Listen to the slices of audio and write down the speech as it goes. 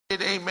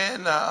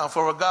Amen.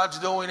 For what God's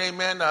doing.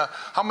 Amen.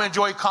 How many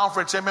enjoy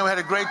conference? Amen. We had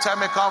a great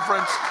time at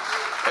conference.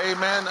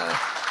 Amen.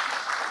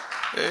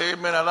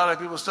 Amen. A lot of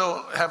people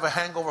still have a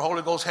hangover,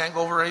 Holy Ghost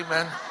hangover.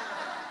 Amen.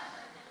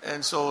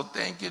 And so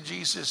thank you,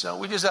 Jesus.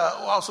 We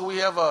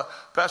have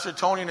Pastor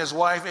Tony and his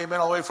wife.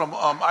 Amen. All the way from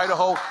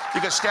Idaho.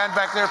 You can stand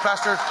back there,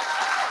 Pastor.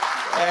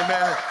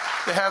 Amen.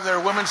 They have their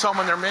women's home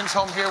and their men's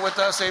home here with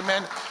us.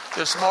 Amen.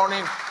 This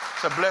morning.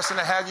 It's a blessing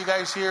to have you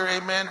guys here.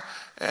 Amen.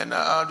 And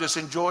just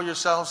enjoy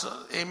yourselves.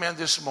 Amen.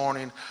 This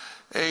morning.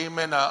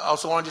 Amen. I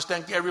also want to just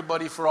thank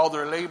everybody for all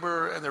their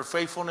labor and their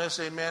faithfulness.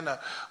 Amen.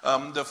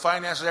 The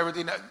finances,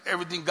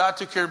 everything. God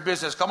took care of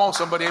business. Come on,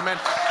 somebody. Amen.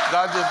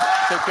 God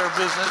took care of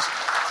business.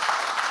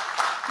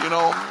 You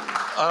know,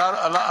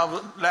 I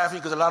was laughing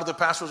because a lot of the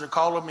pastors are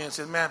calling me and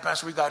said, "Man,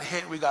 Pastor, we got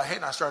hit."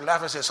 And I started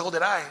laughing. I said, "So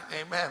did I."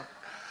 Amen.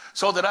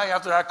 So did I.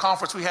 After our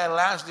conference we had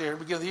last year,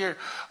 beginning of the year,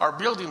 our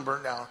building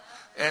burned down.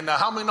 And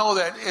how many know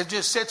that it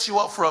just sets you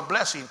up for a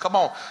blessing? Come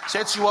on,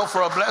 sets you up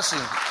for a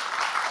blessing.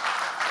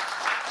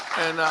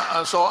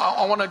 And so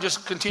I want to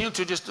just continue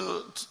to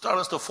start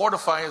us to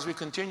fortify as we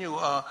continue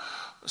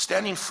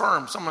standing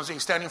firm. Someone say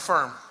standing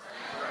firm.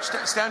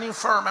 Standing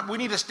firm. We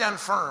need to stand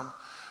firm.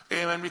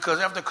 Amen. Because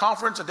after the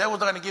conference, the devil's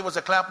not going to give us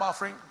a clap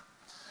offering.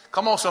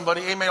 Come on,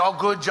 somebody. Amen. All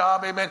good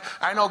job. Amen.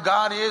 I know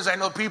God is. I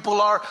know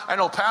people are. I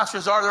know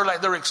pastors are.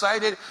 They're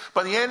excited.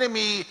 But the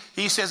enemy,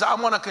 he says,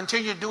 I'm going to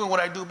continue doing what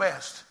I do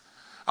best.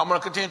 I'm going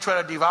to continue to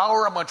try to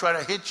devour. I'm going to try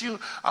to hit you.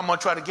 I'm going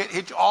to try to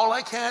hit you all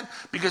I can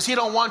because he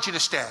don't want you to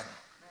stand.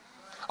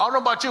 I don't know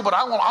about you, but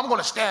I'm going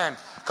to stand.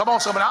 Come on,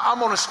 somebody. I'm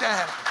going to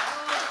stand.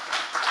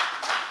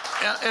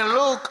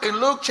 In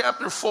Luke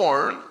chapter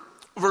 4,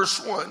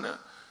 verse 1,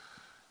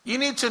 you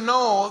need to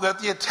know that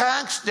the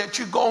attacks that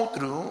you go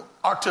through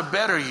are to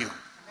better you.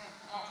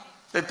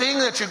 The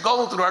things that you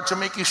go through are to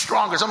make you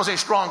stronger. Someone say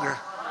stronger.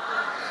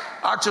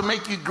 Are to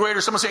make you greater.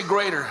 Someone say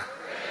greater.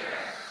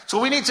 So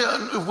we need to,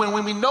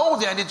 when we know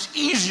that, it's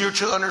easier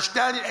to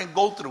understand it and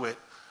go through it.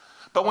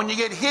 But when you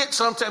get hit,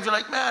 sometimes you're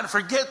like, man,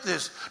 forget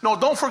this. No,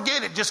 don't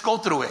forget it. Just go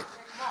through it.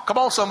 Come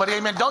on, somebody.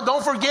 Amen.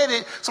 Don't forget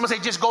it. Someone say,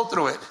 just go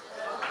through it.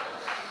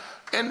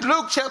 In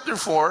Luke chapter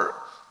 4,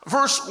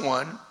 verse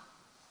 1,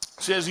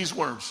 says these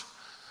words.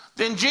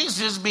 Then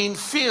Jesus, being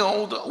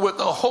filled with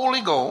the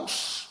Holy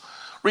Ghost,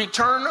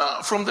 returned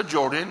from the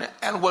Jordan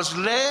and was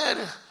led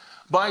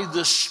by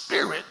the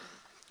Spirit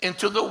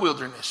into the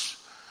wilderness,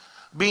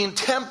 being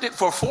tempted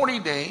for 40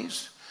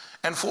 days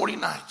and 40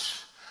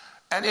 nights.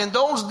 And in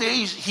those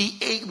days he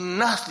ate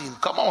nothing.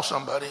 Come on,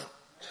 somebody.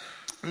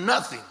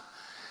 Nothing.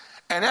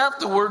 And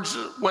afterwards,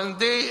 when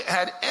they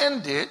had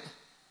ended,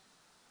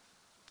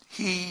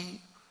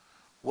 he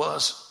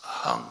was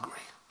hungry.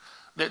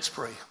 Let's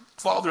pray.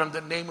 Father, in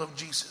the name of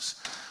Jesus,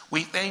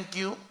 we thank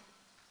you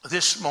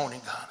this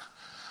morning, God.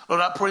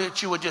 Lord, I pray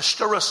that you would just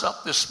stir us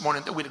up this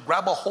morning, that we'd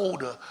grab a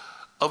hold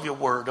of your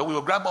word, that we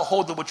would grab a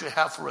hold of what you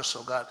have for us,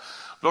 oh God.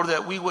 Lord,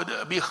 that we would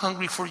be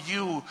hungry for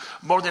you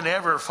more than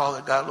ever,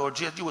 Father God, Lord.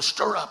 You would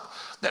stir up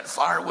that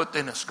fire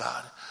within us,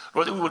 God.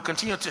 Lord, that we would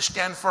continue to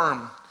stand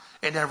firm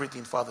in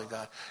everything, Father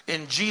God.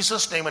 In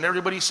Jesus' name, and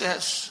everybody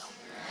says,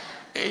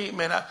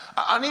 amen.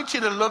 I need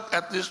you to look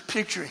at this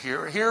picture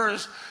here. Here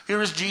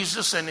is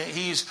Jesus, and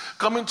he's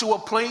coming to a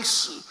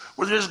place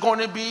where there's going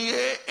to be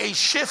a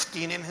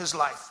shifting in his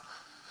life.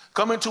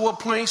 Coming to a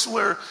place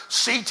where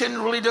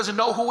Satan really doesn't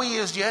know who he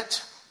is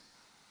yet.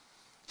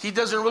 He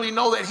doesn't really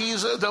know that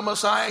he's the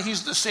Messiah,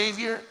 he's the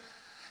Savior.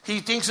 He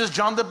thinks it's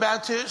John the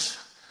Baptist.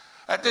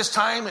 At this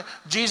time,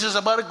 Jesus is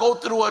about to go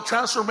through a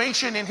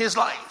transformation in his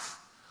life.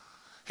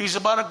 He's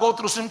about to go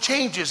through some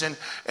changes and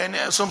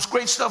some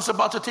great stuff's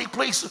about to take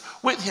place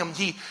with him.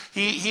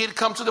 He had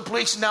come to the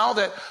place now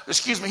that,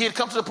 he had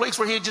come to the place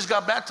where he had just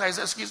got baptized,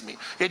 He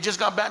had just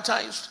got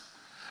baptized.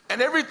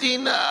 And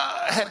everything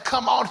had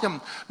come on him.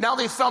 Now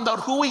they found out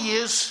who he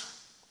is.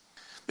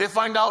 They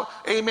find out,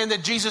 amen,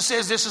 that Jesus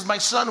says, this is my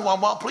son who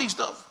I'm well pleased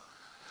of.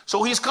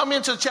 So he's come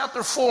into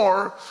chapter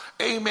 4,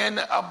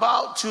 amen,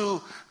 about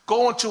to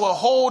go into a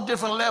whole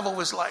different level of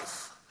his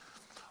life.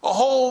 A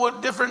whole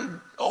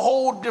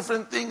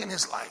different thing in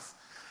his life.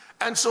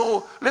 And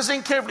so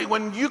listen carefully.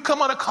 When you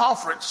come on a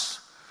conference,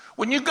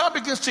 when God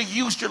begins to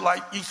use your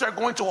life, you start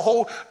going to a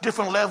whole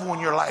different level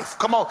in your life.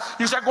 Come on.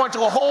 You start going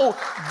to a whole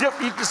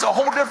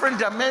different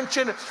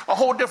dimension, a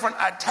whole different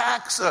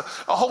attacks, a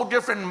whole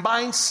different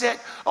mindset,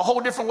 a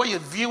whole different way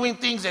of viewing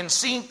things and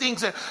seeing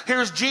things. And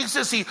here's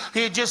Jesus. He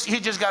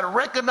just got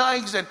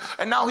recognized,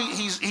 and now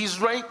he's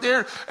right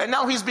there, and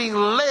now he's being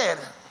led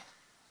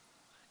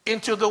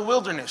into the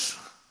wilderness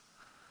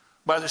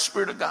by the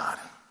Spirit of God.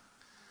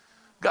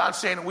 God's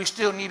saying, we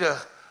still need to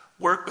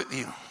work with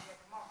you.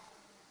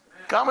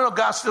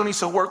 God still needs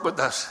to work with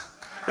us.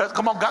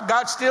 Come on,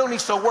 God still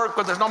needs to work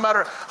with us. No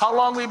matter how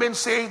long we've been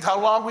saved, how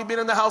long we've been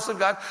in the house of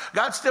God,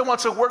 God still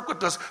wants to work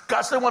with us.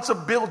 God still wants to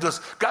build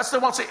us. God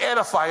still wants to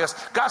edify us.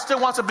 God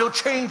still wants to build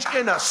change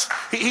in us.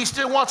 He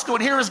still wants to.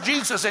 And here is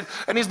Jesus, and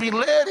he's being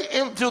led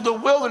into the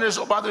wilderness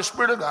by the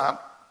Spirit of God,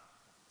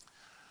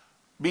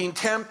 being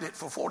tempted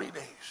for 40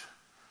 days.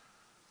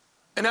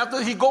 And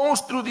after he goes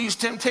through these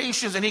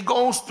temptations and he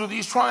goes through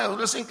these trials,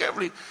 listen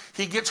carefully,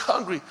 he gets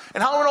hungry.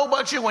 And how I know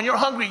about you, when you're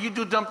hungry, you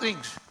do dumb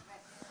things.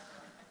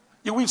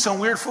 You eat some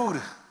weird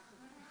food.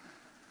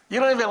 You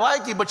don't even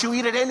like it, but you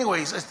eat it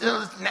anyways.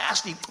 It's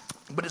nasty,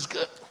 but it's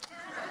good.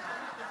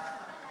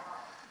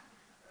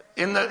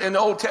 In the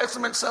Old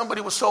Testament,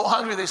 somebody was so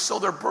hungry they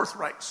sold their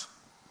birthrights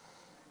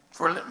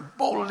for a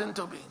bowl of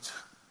lentil beans.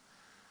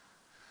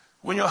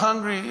 When you're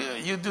hungry,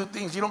 you do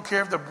things. You don't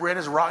care if the bread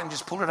is rotten,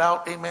 just pull it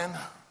out. Amen.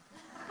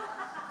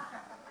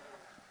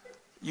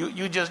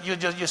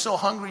 You're so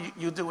hungry,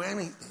 you do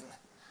anything.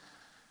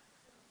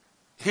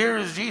 Here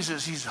is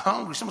Jesus. He's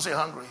hungry. Someone say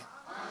hungry.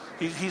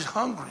 He's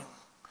hungry.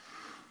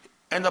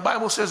 And the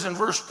Bible says in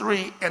verse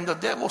 3, and the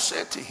devil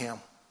said to him,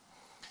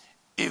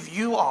 if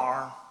you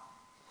are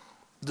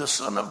the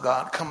Son of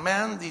God,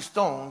 command these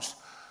stones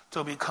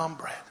to become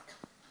bread.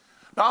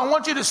 Now I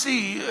want you to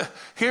see,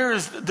 here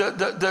is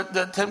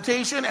the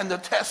temptation and the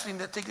testing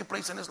that taking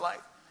place in his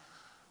life.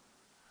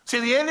 See,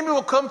 the enemy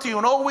will come to you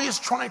and always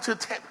try to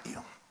tempt you.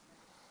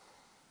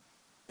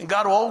 And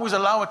God will always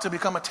allow it to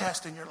become a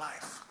test in your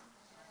life.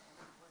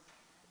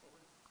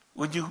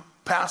 When you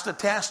pass the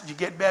test, you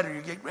get better,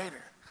 you get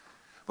greater.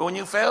 But when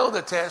you fail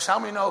the test, how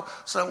many know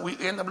we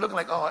end up looking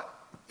like,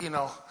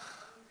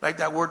 like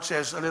that word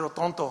says, a little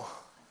tonto,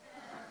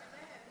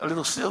 a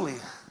little silly.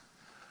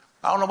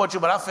 I don't know about you,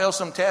 but I failed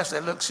some tests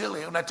that looked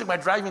silly. When I took my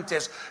driving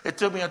test, it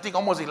took me, I think,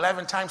 almost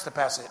 11 times to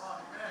pass it.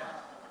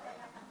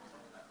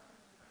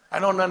 I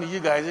know none of you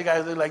guys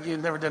look like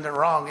you've never done it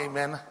wrong,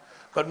 amen.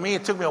 But me,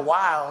 it took me a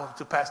while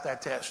to pass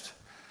that test.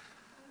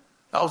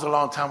 That was a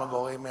long time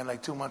ago, amen,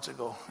 like 2 months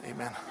ago,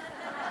 amen.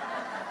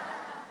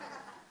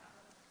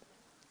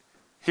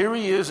 Here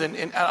he is,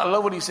 and I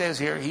love what he says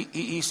here.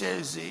 He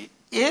says,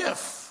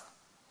 if,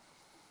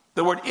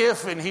 the word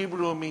if in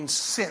Hebrew means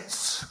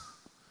since.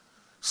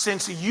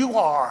 Since you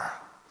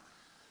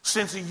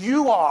say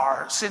you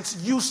are,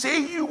 since you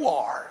say you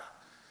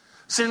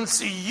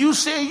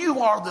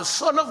are the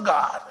Son of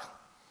God,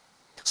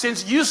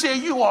 since you say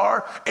you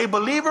are a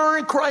believer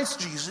in Christ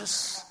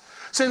Jesus,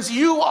 since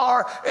you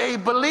are a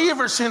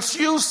believer, since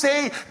you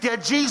say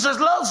that Jesus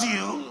loves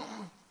you,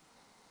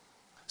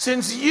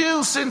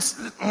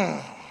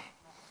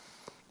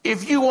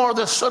 if you are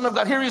the Son of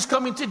God, here he's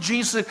coming to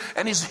Jesus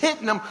and he's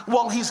hitting him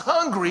while he's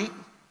hungry.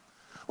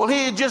 Well,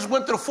 he had just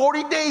went through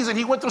 40 days and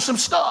he went through some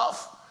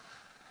stuff.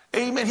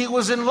 Amen. He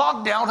was in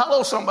lockdown.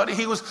 Hello, somebody.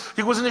 He was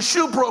in a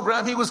shoe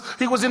program. He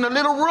was in a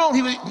little room.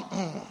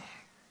 I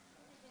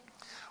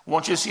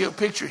want you to see a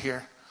picture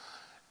here.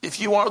 If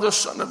you are the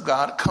Son of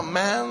God,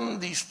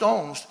 command these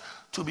stones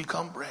to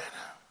become bread.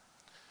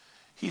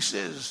 He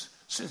says,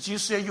 since you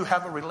say you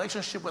have a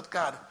relationship with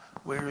God,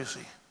 where is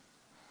he?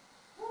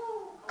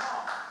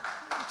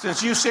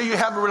 Since you say you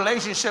have a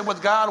relationship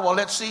with God, well,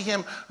 let's see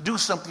him do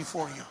something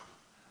for you.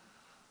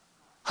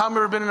 How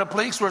many have been in a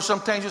place where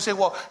sometimes you say,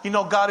 well,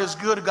 God is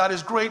good, God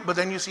is great, but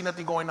then you see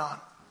nothing going on.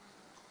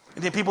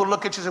 And then people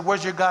look at you and say,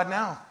 where's your God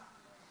now?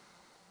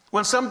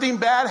 When something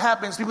bad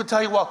happens, people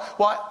tell you, well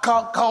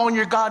call on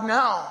your God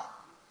now.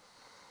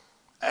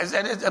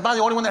 Am I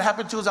the only one that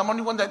happened to? I'm the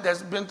only one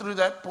that's been through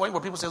that point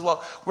where people say,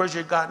 well, where's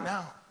your God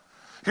now?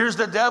 Here's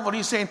the devil.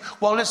 He's saying,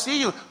 well, let's see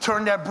you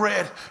turn that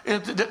bread,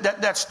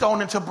 that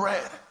stone into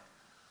bread.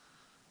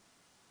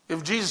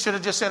 If Jesus should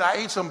have just said, I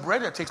ate some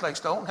bread that tastes like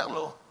stone,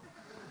 hello.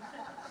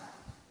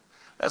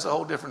 That's a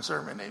whole different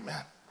sermon,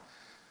 amen.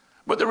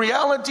 But the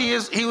reality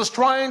is he was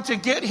trying to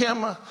get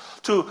him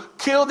to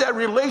kill that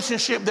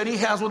relationship that he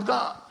has with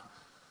God.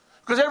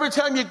 Because every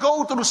time you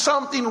go through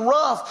something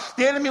rough,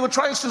 the enemy will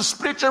try to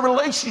split your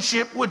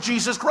relationship with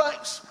Jesus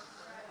Christ.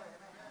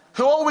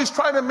 He'll always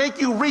try to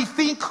make you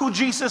rethink who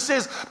Jesus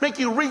is, make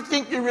you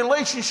rethink your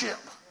relationship.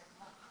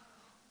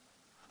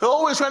 He'll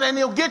always try to, and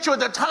he'll get you at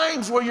the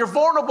times where you're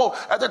vulnerable,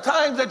 at the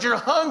times that you're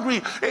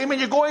hungry. Amen.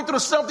 You're going through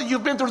something.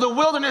 You've been through the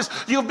wilderness.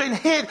 You've been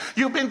hit.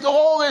 You've been through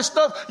all this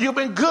stuff. You've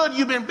been good.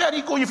 You've been bad.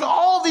 You feel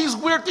all these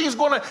weird things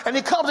going on, and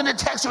he comes and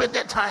attacks you at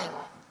that time.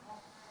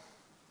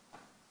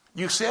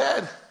 You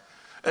said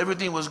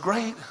everything was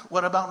great.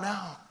 What about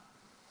now?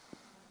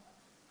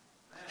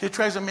 He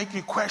tries to make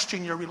you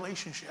question your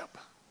relationship.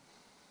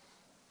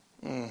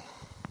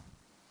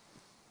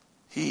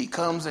 He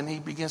comes and he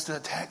begins to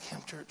attack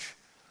him, church.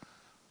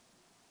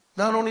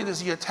 Not only does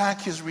he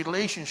attack his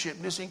relationship,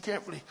 listen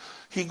carefully,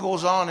 he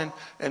goes on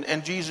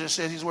and Jesus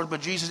says these words,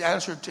 but Jesus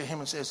answered to him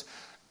and says,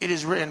 it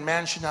is written,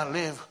 man should not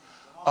live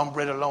on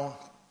bread alone,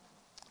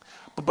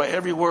 but by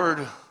every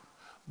word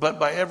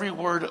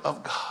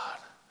of God.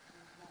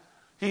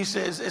 He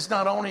says it's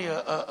not only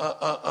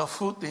a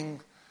food thing,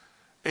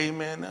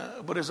 amen,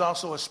 but it's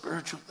also a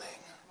spiritual thing.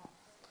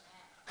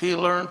 He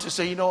learned to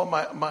say,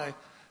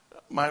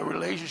 my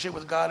relationship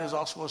with God is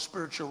also a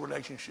spiritual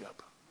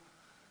relationship.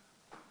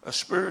 A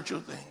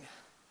spiritual thing.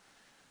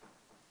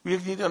 We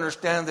need to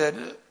understand that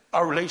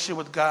our relationship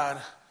with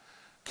God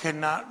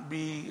cannot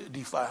be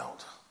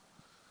defiled.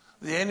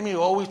 The enemy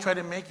will always try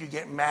to make you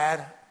get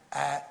mad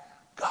at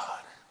God.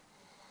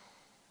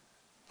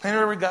 I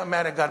never got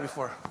mad at God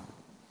before.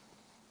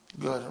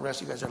 Good. The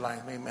rest of you guys are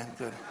lying. Amen.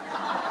 Good.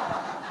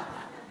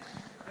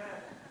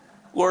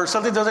 Or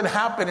something doesn't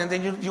happen and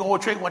then you go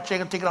take and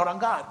take it out on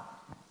God.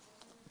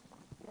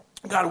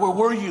 God, where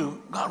were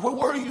you? God, where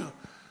were you?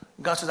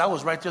 God says, I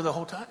was right there the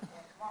whole time.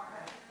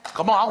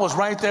 Come on, I was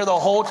right there the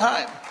whole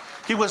time.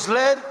 He was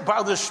led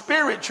by the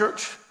Spirit,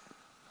 church,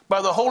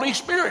 by the Holy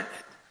Spirit.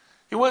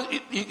 You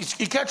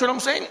catch what I'm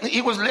saying?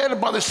 He was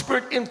led by the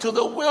Spirit into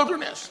the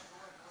wilderness.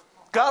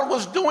 God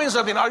was doing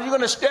something. Are you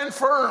going to stand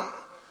firm?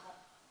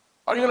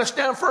 Are you going to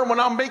stand firm when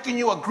I'm making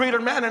you a greater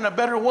man and a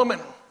better woman?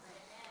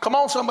 Come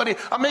on, somebody.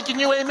 I'm making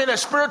you, amen, a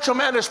spiritual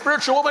man, a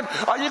spiritual woman.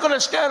 Are you going to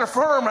stand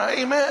firm,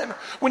 amen?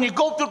 When you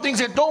go through things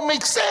that don't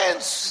make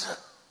sense.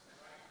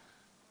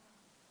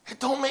 It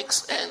don't make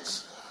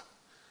sense.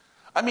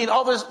 I mean,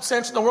 all the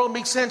sense in the world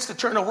makes sense to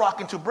turn a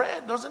rock into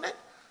bread, doesn't it?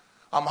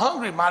 I'm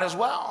hungry, might as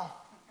well.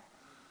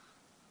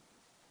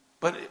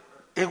 But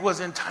it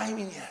wasn't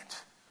timing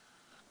yet.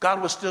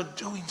 God was still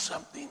doing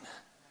something.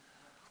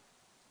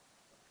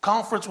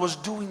 Conference was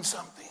doing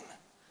something.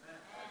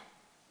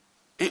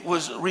 It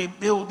was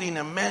rebuilding,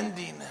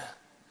 amending,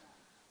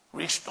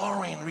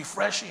 restoring,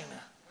 refreshing,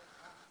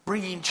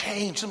 bringing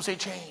change. Some say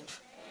change.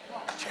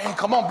 Change.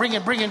 Come on,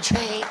 bringing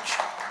change.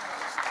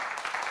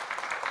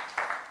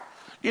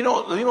 You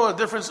know the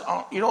difference.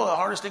 You know the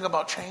hardest thing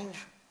about change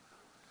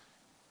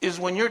is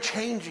when you're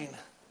changing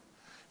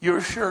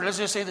your shirt. Let's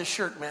just say the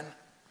shirt, man.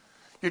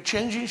 You're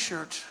changing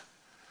shirts.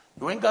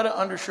 You ain't got an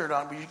undershirt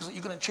on, but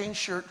you're going to change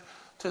shirt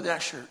to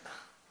that shirt.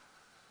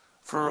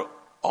 For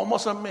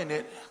almost a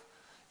minute,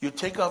 you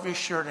take off your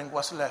shirt and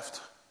what's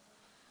left?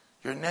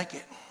 You're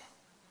naked.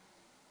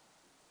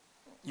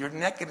 Your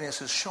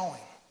nakedness is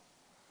showing.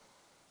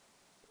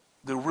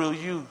 The real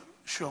you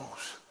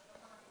shows.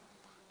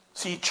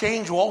 See,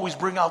 change will always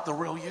bring out the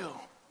real you.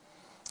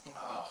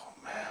 Oh,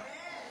 man.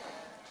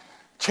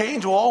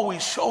 Change will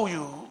always show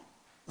you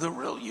the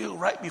real you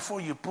right before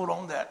you put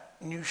on that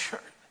new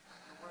shirt.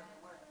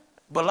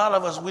 But a lot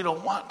of us, we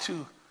don't want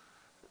to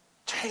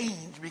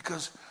change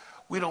because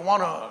we don't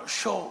want to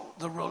show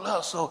the real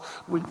us. So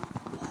we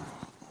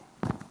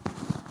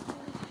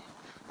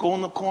go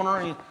in the corner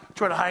and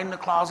try to hide in the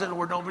closet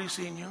where nobody's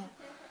seeing you.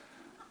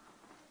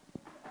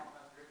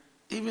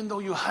 Even though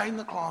you hide in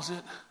the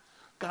closet,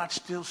 God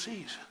still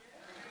sees.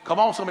 Come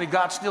on, somebody,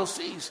 God still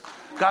sees.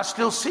 God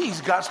still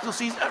sees. God still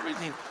sees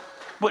everything.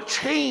 But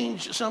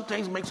change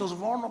sometimes makes us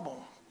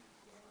vulnerable.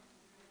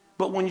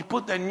 But when you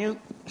put that new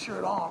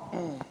shirt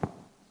on,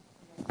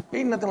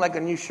 ain't nothing like a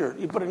new shirt.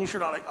 You put a new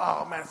shirt on, like,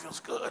 oh man, it feels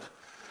good.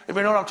 If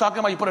you know what I'm talking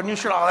about, you put a new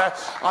shirt on,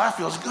 that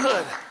feels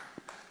good.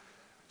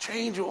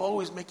 Change will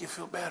always make you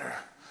feel better.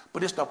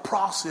 But it's the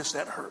process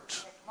that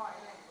hurts.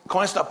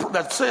 It's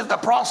the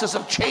process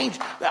of change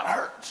that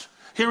hurts.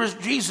 Here is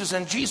Jesus,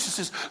 and Jesus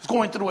is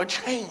going through a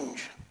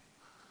change.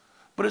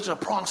 But it's a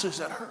process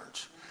that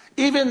hurts.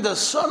 Even the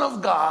Son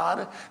of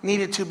God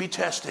needed to be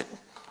tested.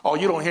 Oh,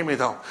 you don't hear me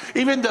though.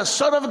 Even the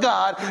Son of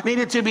God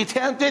needed to be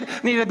tempted,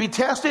 needed to be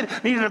tested,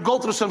 needed to go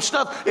through some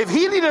stuff. If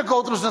he needed to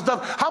go through some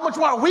stuff, how much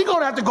more are we going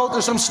to have to go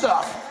through some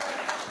stuff?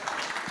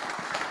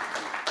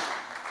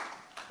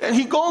 And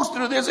he goes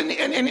through this and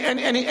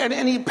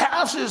he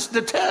passes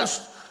the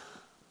test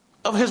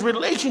of his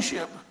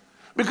relationship.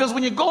 Because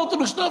when you go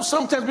through stuff,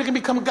 sometimes we can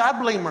become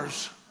God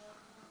blamers.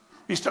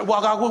 You start,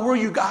 well, God, where were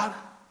you, God?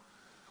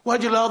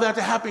 Why'd you allow that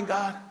to happen,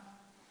 God?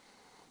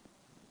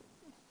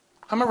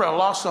 I remember I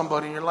lost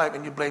somebody in your life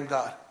and you blame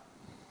God.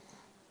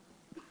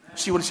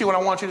 See what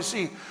I want you to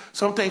see?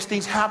 Sometimes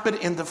things happen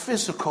in the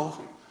physical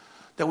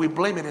that we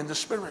blame it in the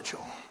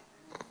spiritual.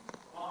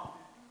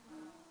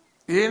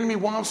 The enemy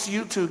wants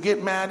you to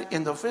get mad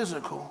in the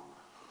physical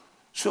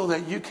so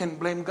that you can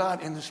blame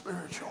God in the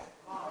spiritual.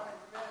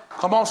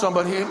 Come on,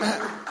 somebody,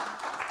 amen.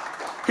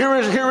 Here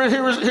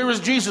is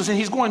Jesus, and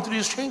he's going through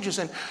these changes,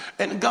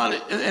 and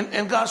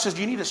God says,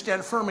 you need to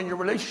stand firm in your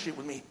relationship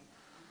with me.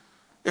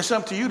 It's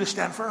up to you to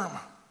stand firm.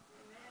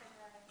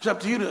 It's up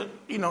to you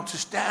to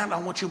stand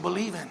on what you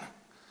believe in.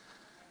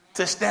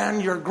 To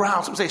stand your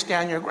ground. Some say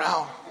stand your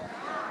ground.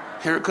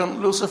 Here comes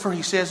Lucifer.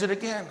 He says it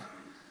again.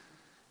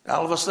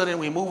 All of a sudden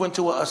we move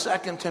into a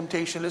second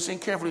temptation. Listen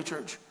carefully,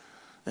 church.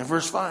 In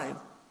verse 5.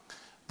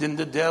 Then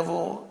the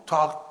devil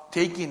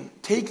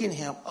taking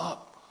him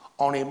up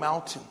on a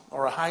mountain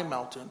or a high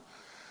mountain,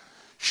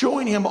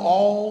 showing him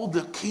all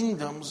the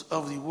kingdoms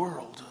of the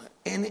world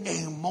in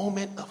a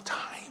moment of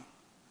time.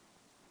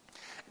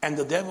 And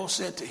the devil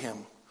said to him,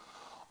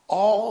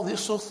 all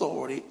this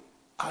authority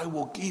I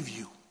will give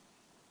you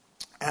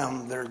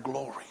and their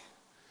glory.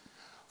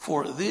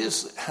 For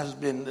this has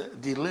been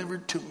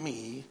delivered to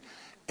me,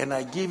 and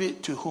I give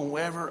it to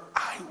whomever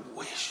I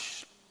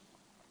wish.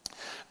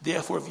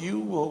 Therefore, if you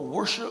will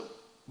worship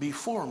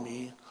before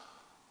me,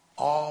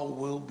 all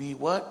will be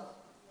what?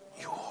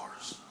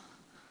 Yours.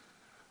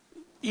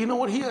 You know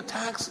what he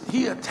attacks?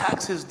 He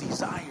attacks his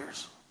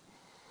desires.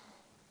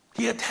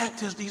 He attacked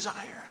his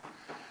desire.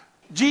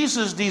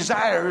 Jesus'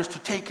 desire is to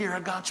take care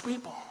of God's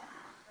people.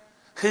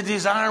 His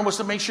desire was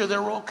to make sure they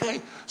were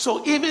okay.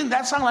 So even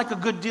that sounded like a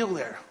good deal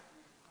there.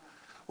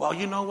 Well,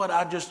 you know what?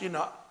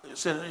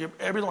 said,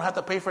 everybody don't have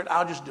to pay for it.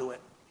 I'll just do it.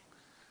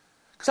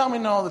 Because how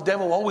many know the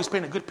devil will always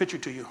paint a good picture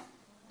to you?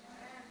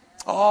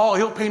 Oh,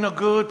 he'll paint a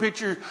good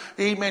picture.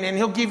 Amen. And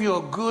he'll give you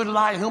a good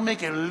light. He'll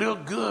make it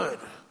look good.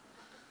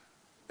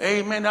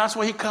 Amen. That's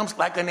why he comes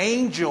like an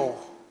angel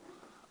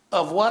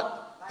of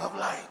what? Of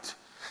light.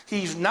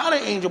 He's not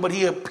an angel, but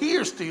he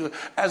appears to you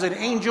as an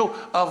angel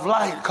of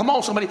light. Come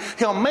on, somebody.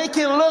 He'll make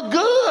it look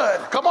good.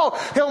 Come on.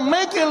 He'll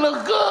make it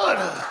look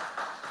good.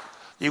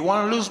 You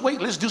want to lose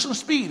weight? Let's do some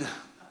speed.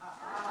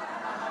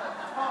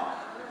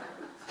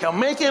 He'll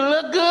make it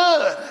look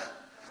good.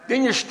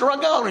 Then you're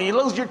strung out and you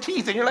lose your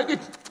teeth and you're like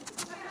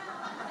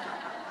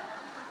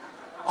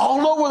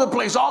all over the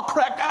place, all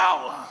cracked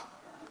out.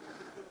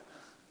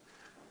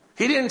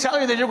 He didn't tell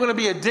you that you're going to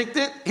be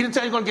addicted. He didn't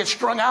tell you you're going to get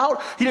strung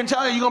out. He didn't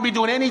tell you you're going to be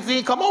doing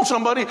anything. Come on,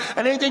 somebody.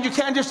 And anything you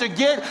can just to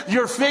get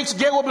your fix,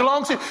 get what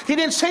belongs to you. He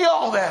didn't say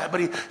all that,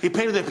 but he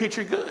painted the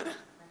picture good.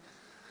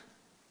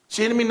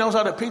 The enemy knows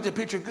how to paint the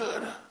picture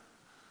good.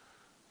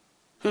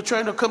 He'll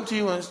try to come to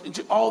you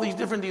and all these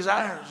different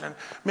desires and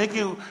make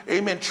you,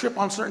 amen, trip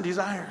on certain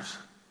desires.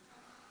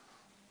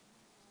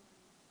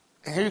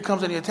 And here he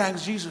comes and he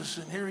attacks Jesus,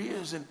 and here he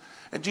is.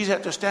 And Jesus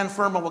had to stand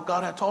firm on what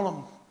God had told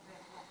him.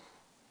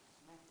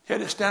 He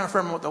had to stand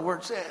firm on what the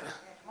word said.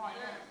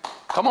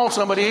 Come on,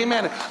 somebody,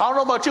 amen. I don't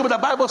know about you, but the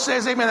Bible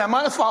says, amen, that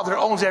my Father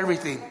owns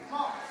everything.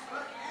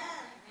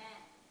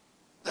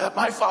 That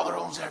my Father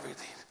owns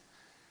everything.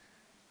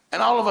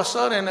 And all of a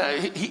sudden,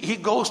 he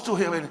goes to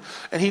him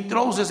and he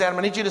throws this at him.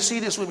 I need you to see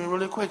this with me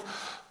really quick.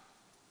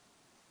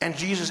 And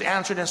Jesus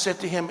answered and said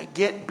to him,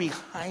 get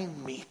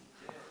behind me.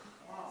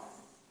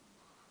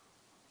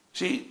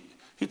 See,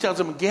 he tells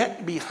him,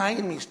 get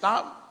behind me.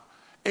 Stop,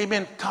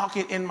 amen,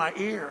 talking in my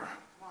ear.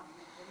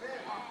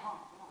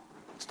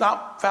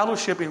 Stop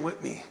fellowshipping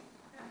with me.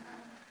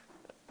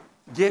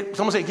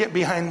 Someone say, get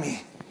behind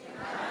me.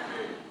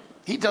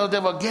 He tells the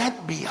devil,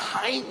 get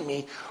behind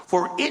me,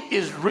 for it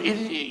is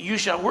written, you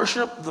shall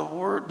worship the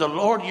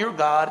Lord your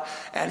God,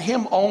 and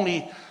him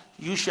only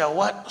you shall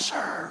what?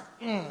 Serve.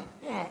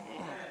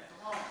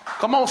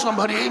 Come on,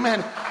 somebody,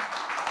 amen.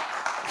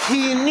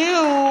 He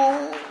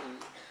knew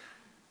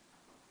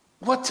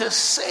what to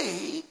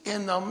say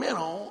in the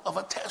middle of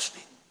a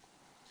testing.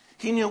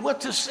 He knew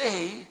what to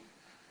say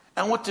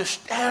and what to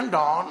stand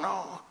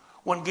on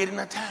when getting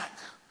attacked.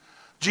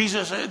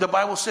 Jesus, the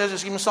Bible says,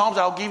 it's even Psalms,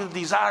 I'll give you the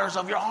desires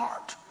of your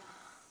heart.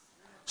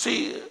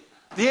 See,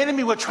 the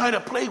enemy will try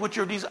to play with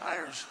your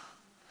desires.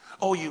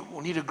 Oh, you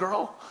need a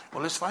girl?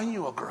 Well, let's find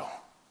you a girl.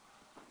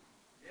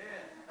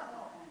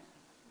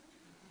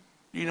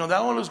 You know,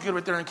 that one looks good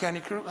right there in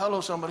Candy Crew.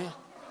 Hello, somebody.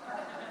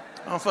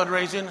 On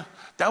fundraising.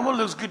 That one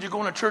looks good. You're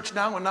going to church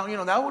now, and now, you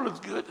know, that one looks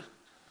good.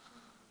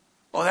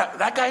 Oh,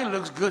 that guy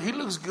looks good. He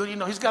looks good. You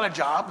know, he's got a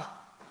job.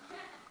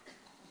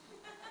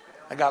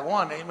 I got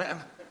one, amen.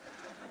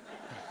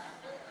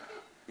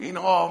 You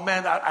know, oh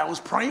man, I was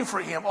praying for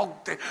him. Oh,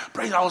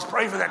 I was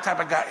praying for that type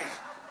of guy.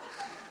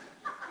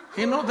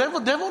 You know,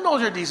 devil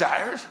knows your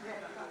desires.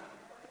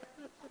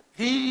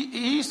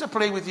 He used to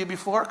play with you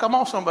before. Come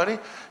on, somebody.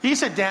 He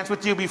used to dance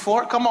with you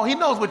before. Come on, he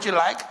knows what you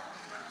like.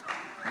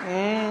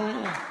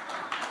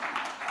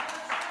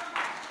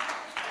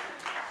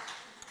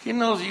 He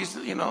knows you used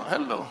to, you know,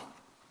 hello.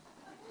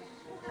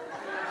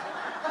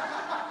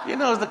 He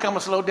knows the kind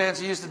of slow dance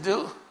he used to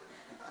do.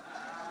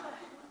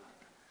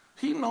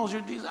 He knows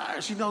your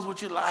desires. He knows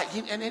what you like.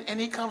 And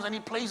he comes and he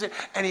plays it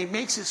and he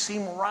makes it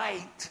seem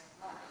right.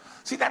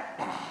 See that?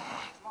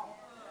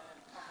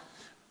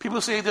 People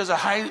say there's a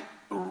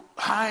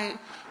high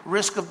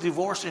risk of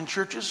divorce in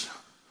churches.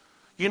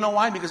 You know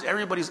why? Because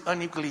everybody's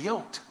unequally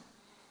yoked.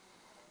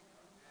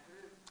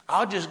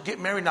 I'll just get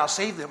married and I'll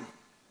save them.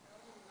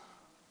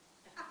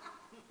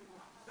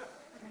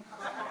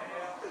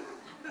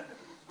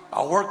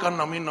 I'll work on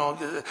them, you know.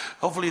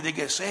 Hopefully they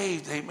get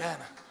saved. Amen.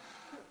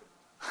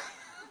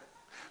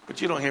 But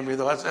you don't hear me,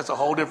 though. That's a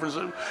whole different...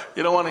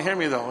 You don't want to hear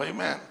me, though.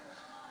 Amen.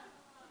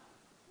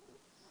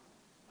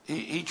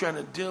 He trying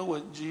to deal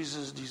with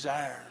Jesus'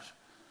 desires.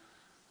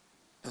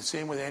 The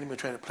same way the enemy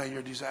try to play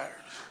your desires.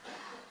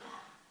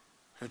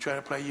 He'll try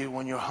to play you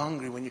when you're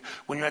hungry, when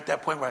you're at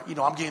that point where, you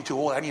know, I'm getting too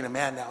old. I need a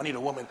man now. I need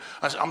a woman.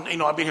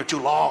 I've been here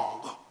too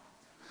long.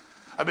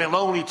 I've been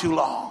lonely too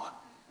long.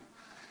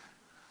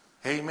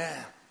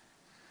 Amen.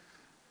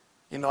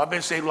 You know, I've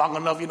been saved long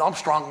enough. You know, I'm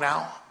strong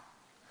now.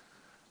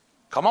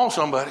 Come on,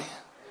 somebody.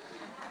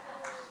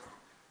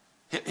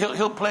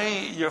 He'll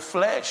play your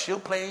flesh. He'll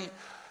play,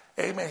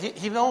 amen.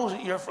 He knows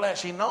your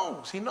flesh. He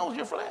knows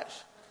your flesh.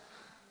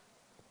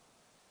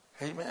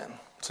 Amen.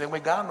 Same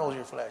way God knows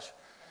your flesh.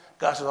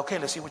 God says, okay,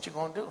 let's see what you're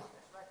going to do.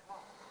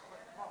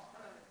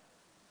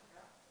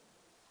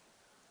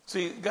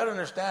 See, you got to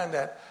understand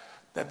that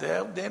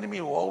the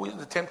enemy will always,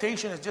 the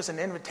temptation is just an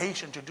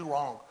invitation to do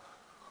wrong.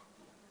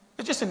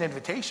 It's just an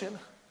invitation.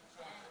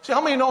 See,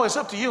 how many know it's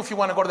up to you if you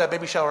want to go to that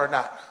baby shower or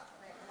not?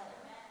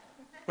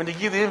 When they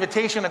give the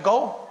invitation to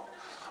go,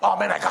 oh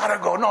man, I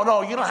gotta go.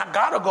 No, you don't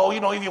gotta go.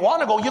 You know, if you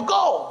want to go, you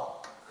go.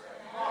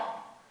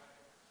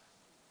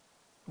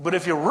 But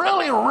if you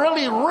really,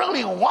 really,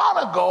 really want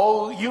to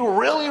go, you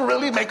really,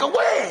 really make a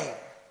way.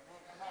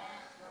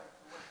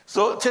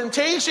 So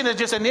temptation is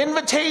just an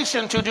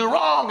invitation to do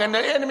wrong. And the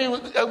enemy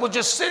was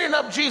just setting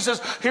up Jesus.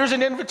 Here's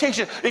an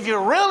invitation. If you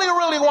really,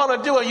 really want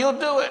to do it, you'll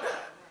do it.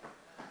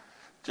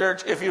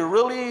 Church, if you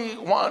really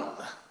want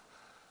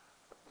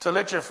to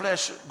let your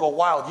flesh go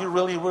wild, you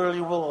really, really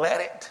will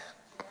let it.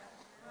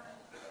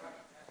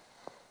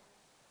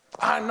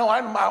 I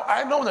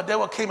know when the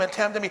devil came and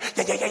tempted me.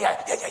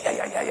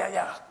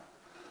 Yeah.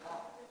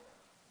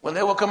 When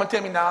they will come and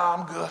tell me,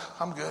 nah,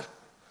 I'm good.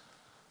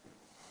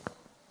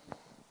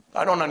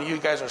 I know none of you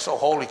guys are so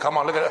holy. Come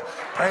on, look at it.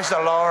 Praise the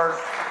Lord.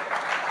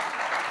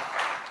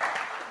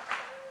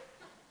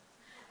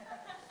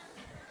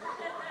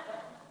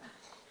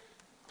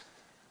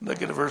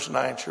 Look at verse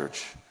 9,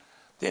 church.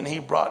 Then he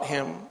brought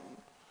him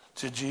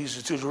to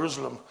Jesus, to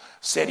Jerusalem,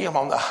 setting him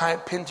on the high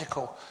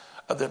pinnacle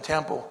of the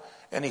temple.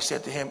 And he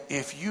said to him,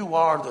 if you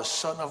are the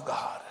Son of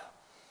God,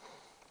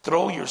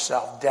 throw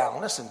yourself down.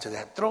 Listen to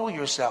that. Throw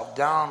yourself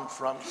down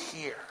from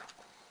here.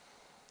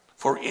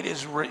 For it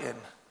is written,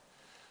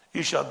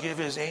 you shall give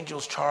his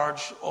angels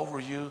charge over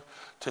you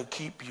to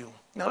keep you.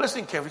 Now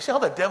listen carefully. See how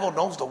the devil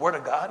knows the word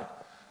of God?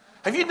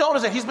 Have you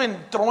noticed that he's been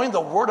throwing the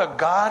word of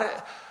God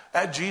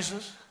at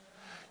Jesus?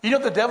 You know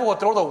the devil will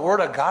throw the word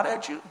of God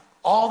at you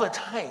all the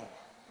time.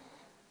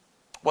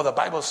 Well, the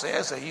Bible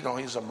says that,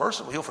 he's a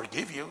merciful. He'll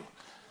forgive you.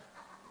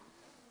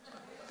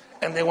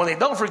 And then when they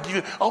don't forgive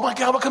you, oh my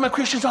God, what kind of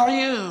Christians are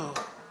you?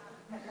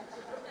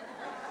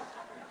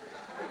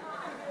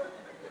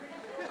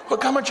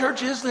 What kind of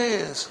church is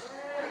this?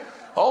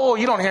 Oh,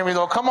 you don't hear me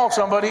though. Come on,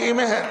 somebody.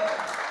 Amen.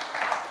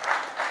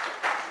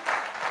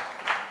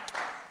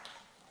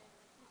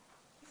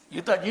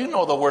 You thought you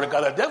know the word of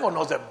God. The devil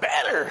knows it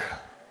better.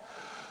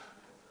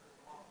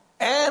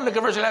 And look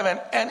at verse 11.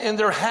 And in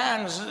their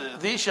hands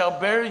they shall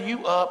bear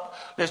you up,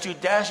 lest you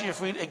dash your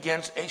feet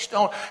against a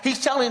stone.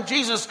 He's telling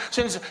Jesus,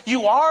 since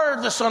you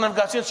are the Son of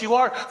God, since you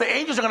are, the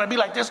angels are going to be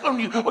like this.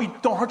 Oh,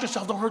 don't hurt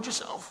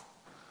yourself.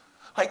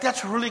 Like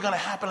that's really going to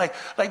happen.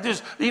 Like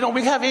this, we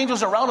have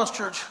angels around us,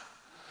 church.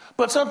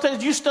 But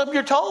sometimes you stub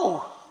your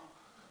toe.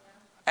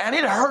 And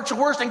it hurts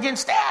worse than getting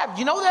stabbed.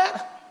 You know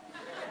that?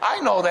 I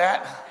know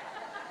that.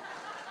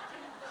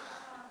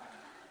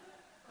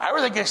 I'd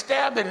rather get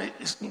stabbed than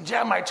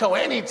jab my toe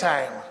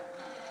anytime.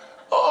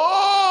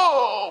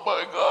 Oh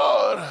my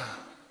God.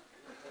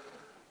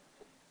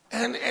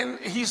 And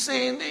he's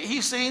saying,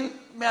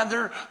 man,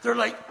 they're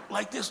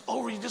like this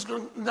over you. God's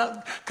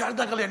not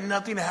gonna let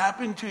nothing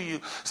happen to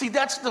you. See,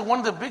 that's one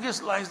of the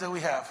biggest lies that we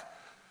have.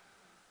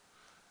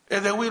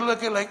 And then we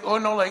look at like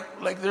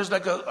there's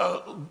like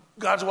a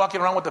God's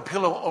walking around with a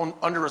pillow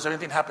under us.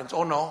 Anything happens.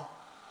 Oh no.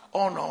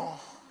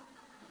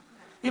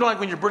 You know, like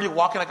when you're really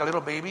walking like a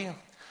little baby.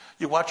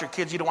 You watch your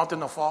kids, you don't want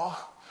them to fall,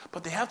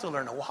 but they have to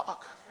learn to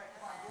walk.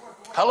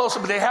 Hello, so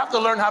they have to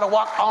learn how to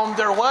walk on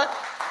their what?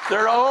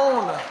 Their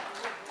own.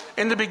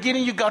 In the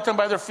beginning, you got them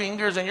by their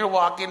fingers and you're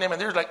walking them and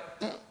they're like,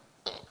 and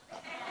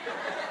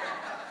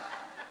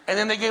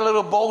then they get a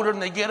little bolder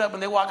and they get up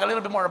and they walk a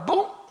little bit more,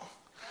 boom.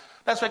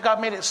 That's why God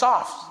made it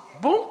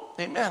soft. Boom,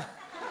 amen.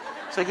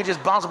 So you can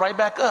just bounce right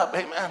back up,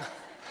 amen.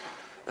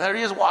 There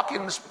he is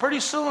walking. Pretty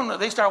soon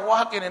they start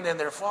walking and then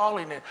they're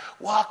falling and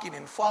walking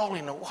and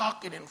falling and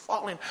walking and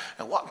falling.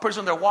 And pretty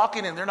soon they're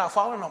walking and they're not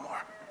falling no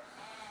more.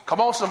 Come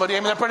on, somebody.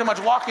 They're pretty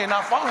much walking and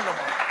not falling no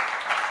more.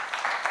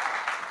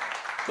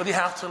 But you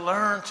have to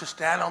learn to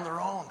stand on their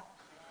own.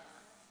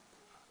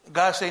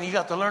 God's saying you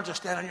have to learn to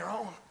stand on your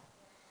own.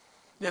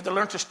 You have to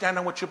learn to stand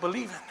on what you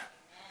believe in.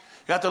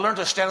 You have to learn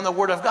to stand on the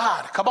word of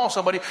God. Come on,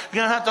 somebody.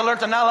 You're going to have to learn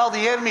to not allow the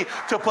enemy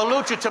to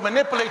pollute you, to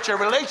manipulate your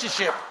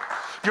relationship,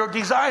 your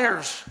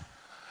desires,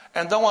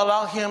 and don't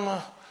allow him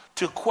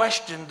to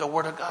question the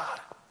word of God.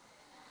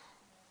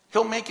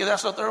 He'll make you,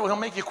 that's the third one, he'll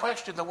make you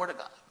question the word of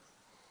God.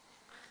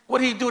 What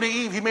did he do to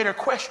Eve? He made her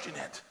question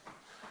it.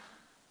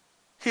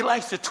 He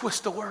likes to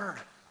twist the word.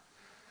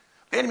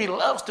 The enemy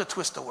loves to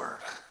twist the word.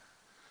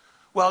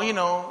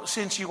 Well,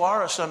 since you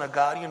are a son of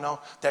God,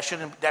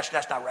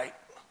 that's not right.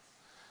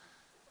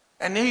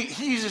 And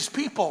he uses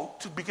people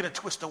to begin to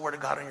twist the word of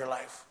God in your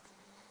life.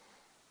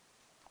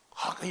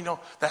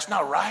 That's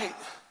not right.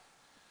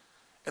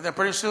 And then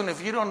pretty soon,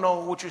 if you don't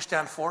know what you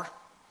stand for,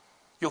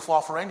 you'll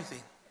fall for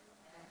anything.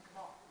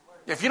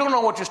 If you don't know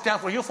what you stand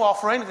for, you'll fall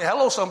for anything.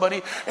 Hello,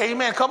 somebody.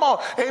 Amen. Come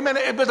on.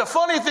 Amen. But the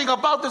funny thing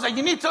about this, and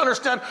you need to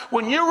understand,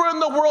 when you were in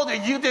the world,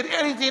 you did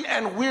anything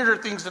and weirder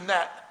things than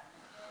that.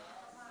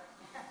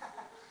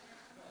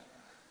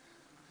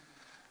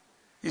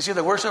 You see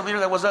the worship leader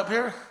that was up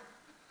here?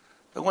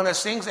 The one that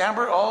sings,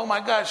 Amber? Oh, my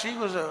God. She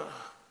was a...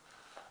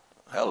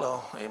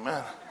 Hello.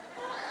 Amen.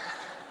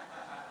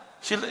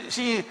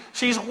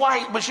 She's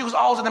white, but she was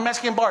always in the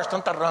Mexican bars.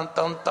 Dun, dun, dun,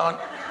 dun, dun.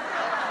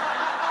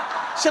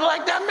 She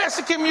liked that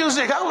Mexican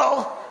music.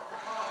 Hello.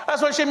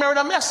 That's why she married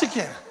a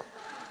Mexican.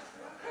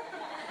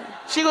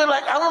 She was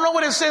like, I don't know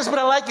what it says, but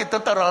I like it.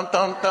 Dun, dun, dun,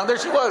 dun, dun. There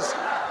she was.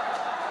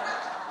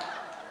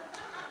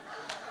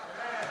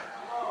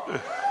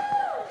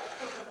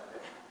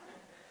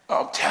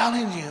 I'm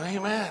telling you,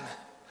 amen.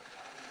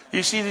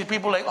 You see these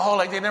people like, oh,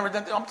 like they never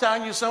done. I'm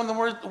telling you, some of them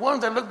were the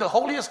ones that looked the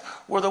holiest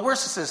were the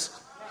worstest.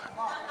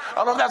 I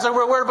don't know if that's a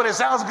real word, but it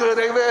sounds good,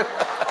 amen.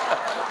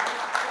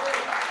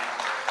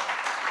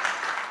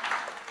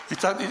 You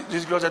talk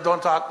these girls that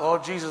don't talk, oh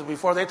Jesus,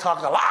 before they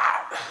talk a lot.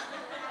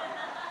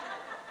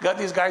 Got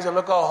these guys that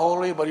look all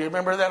holy, but you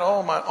remember that?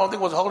 Oh, my only thing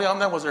was holy on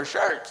them was their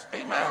shirts,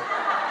 amen,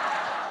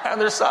 and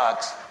their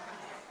socks.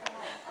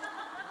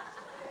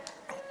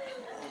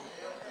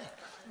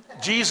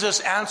 Jesus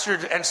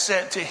answered and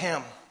said to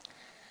him,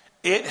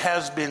 it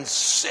has been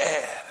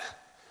said,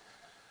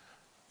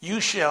 you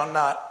shall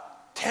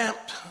not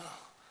tempt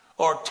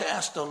or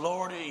test the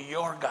Lord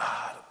your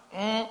God.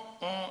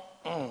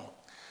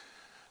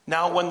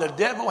 Now, when the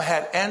devil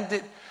had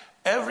ended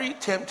every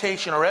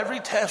temptation or every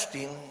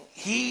testing,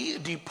 he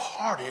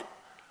departed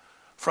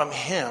from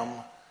him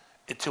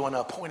to an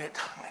appointed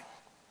time.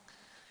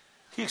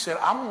 He said,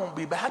 I won't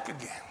be back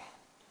again.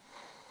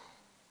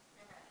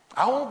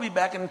 I won't be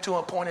back into an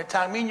appointed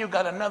time. Me and you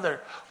got another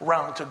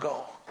round to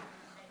go.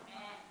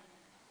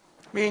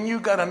 Me and you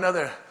got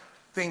another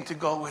thing to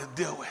go with,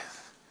 deal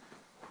with.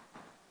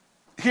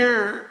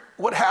 Here,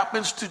 what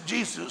happens to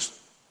Jesus,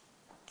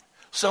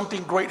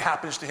 something great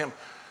happens to him.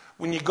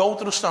 When you go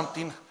through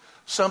something,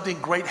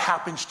 something great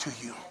happens to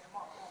you.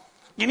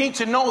 You need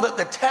to know that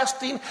the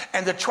testing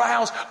and the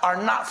trials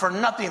are not for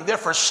nothing. They're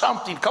for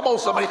something. Come on,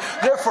 somebody.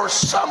 They're for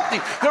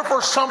something. They're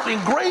for something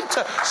great,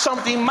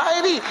 something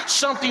mighty,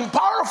 something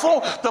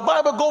powerful. The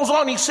Bible goes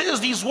on. He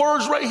says these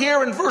words right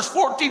here in verse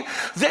 14.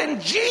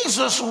 Then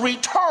Jesus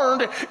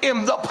returned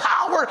in the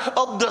power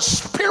of the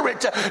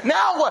Spirit.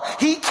 Now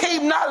he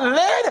came not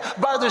led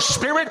by the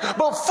Spirit,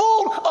 but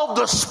full of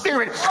the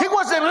Spirit. He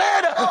wasn't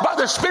led by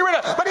the Spirit,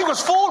 but he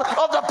was full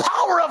of the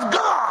power of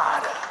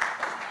God.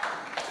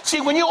 See,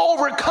 when you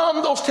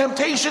overcome those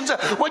temptations,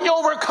 when you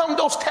overcome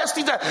those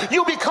testings,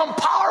 you become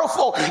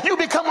powerful. You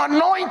become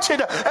anointed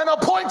and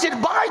appointed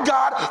by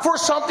God for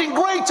something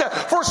great,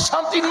 for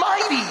something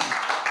mighty.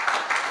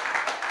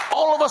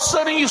 All of a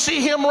sudden, you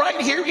see him right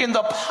here in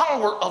the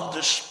power of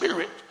the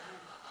Spirit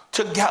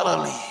to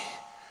Galilee.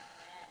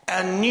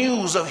 And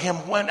news of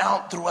him went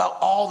out throughout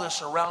all the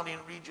surrounding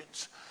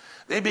regions.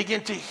 They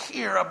begin to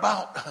hear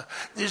about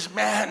this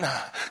man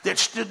that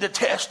stood the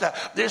test,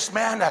 this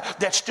man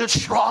that stood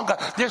strong,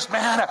 this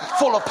man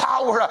full of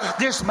power,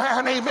 this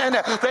man, amen,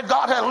 that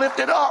God had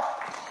lifted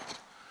up.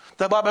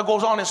 The Bible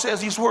goes on and says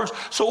these words.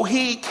 So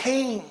he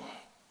came,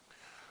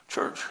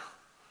 church,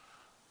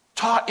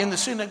 taught in the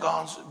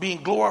synagogues,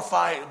 being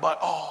glorified by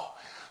all.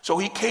 So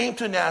he came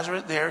to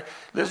Nazareth there.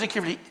 Listen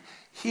carefully.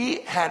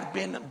 He had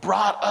been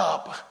brought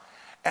up.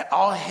 And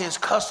all his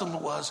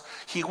custom was,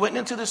 he went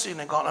into the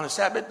synagogue on the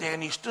Sabbath day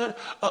and he stood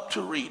up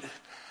to read.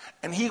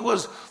 And he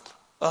was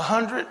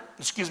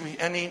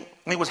and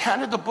he was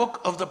handed the book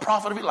of the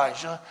prophet of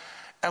Elijah.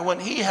 And when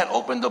he had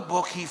opened the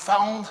book, he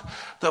found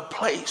the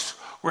place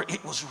where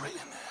it was written.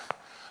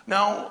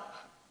 Now,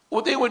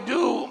 what they would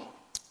do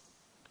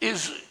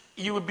is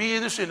you would be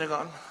in the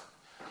synagogue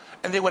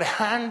and they would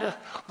hand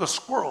the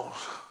scrolls.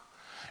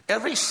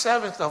 Every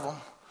seventh of them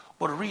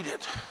would read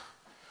it.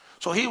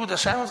 So he was the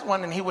seventh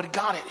one and he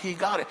got it. He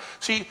got it.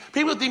 See,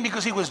 people think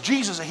because he was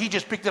Jesus and he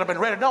just picked it up and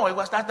read it. No,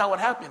 that's not what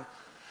happened.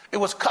 It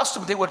was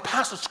custom. They would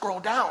pass the scroll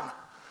down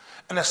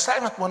and the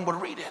seventh one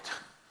would read it.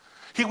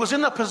 He was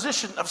in the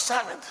position of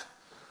seventh.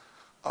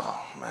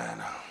 Oh,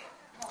 man.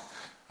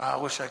 I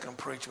wish I could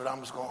preach, but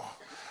I'm just going to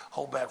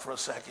hold back for a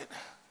second.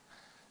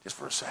 Just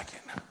for a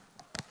second.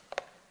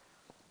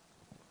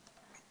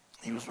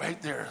 He was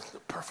right there, the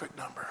perfect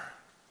number.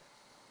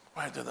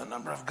 Right there, the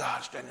number of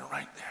God standing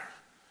right there.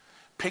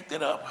 Picked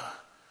it up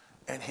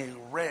and he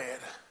read.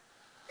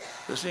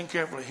 Listen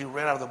carefully. He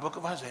read out of the book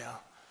of Isaiah,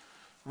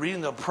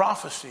 reading the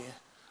prophecy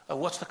of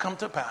what's to come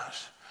to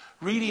pass,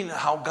 reading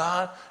how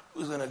God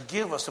is going to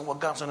give us and what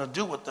God's going to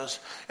do with us.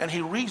 And he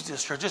reads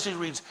this, church. This he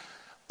reads,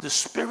 the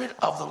Spirit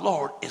of the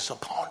Lord is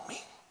upon me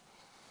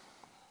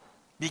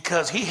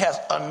because he has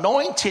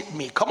anointed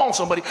me. Come on,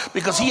 somebody.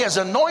 Because he has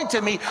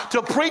anointed me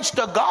to preach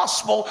the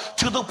gospel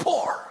to the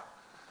poor.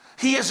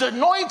 He has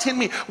anointed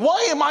me.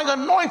 Why am I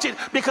anointed?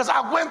 Because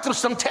I went through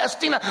some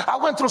testing. I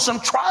went through some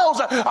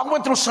trials. I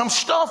went through some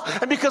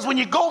stuff. And because when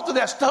you go through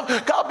that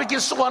stuff, God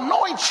begins to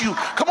anoint you.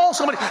 Come on,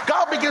 somebody.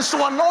 God begins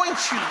to anoint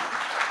you.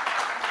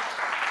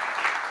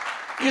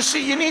 You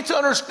see, you need to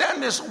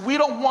understand this. We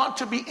don't want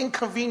to be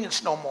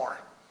inconvenienced no more.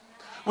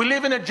 We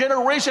live in a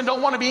generation that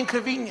don't want to be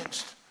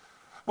inconvenienced.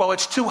 Well,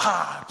 it's too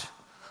hot.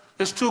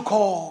 It's too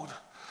cold.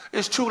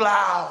 It's too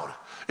loud.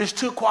 It's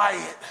too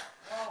quiet.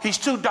 He's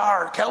too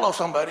dark. Hello,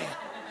 somebody.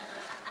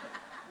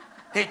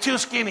 He's too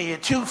skinny. He's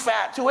too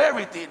fat. Too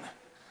everything.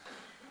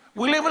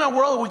 We live in a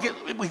world where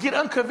we get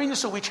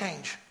inconvenienced, so we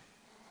change.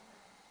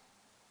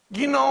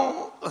 You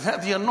know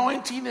that the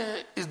anointing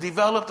is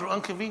developed through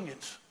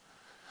inconvenience.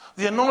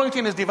 The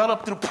anointing is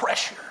developed through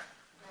pressure.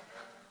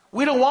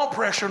 We don't want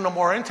pressure no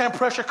more. Anytime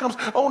pressure comes,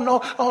 oh no,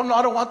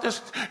 I don't want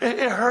this.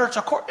 It hurts.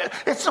 Of course,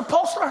 it's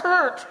supposed to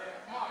hurt.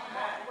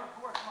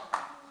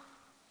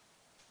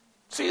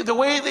 See, the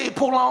way they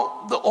pull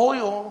out the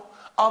oil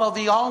out of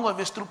the olive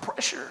is through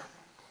pressure.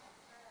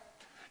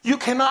 You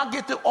cannot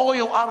get the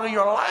oil out of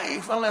your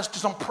life unless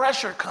some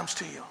pressure comes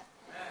to you,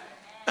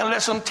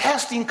 unless some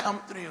testing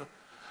comes through you.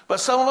 But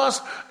some of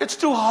us, it's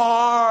too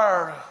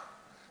hard.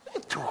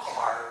 It's too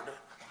hard.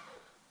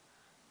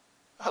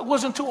 It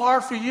wasn't too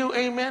hard for you,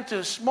 amen,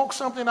 to smoke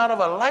something out of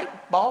a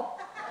light bulb.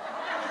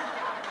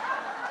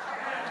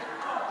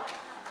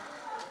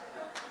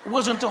 It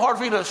wasn't too hard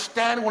for you to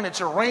stand when it's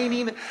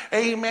raining,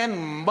 amen,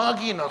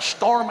 muggy in a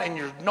storm, and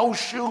you're no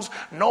shoes,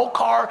 no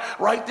car,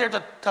 right there at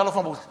the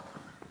telephone booth.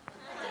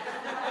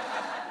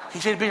 He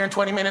said he'd be here in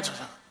 20 minutes.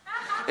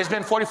 It's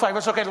been 45.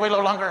 It's okay to wait a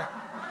little longer.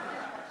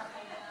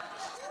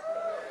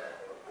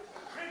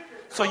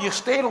 So you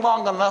stayed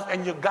long enough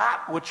and you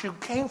got what you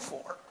came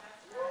for.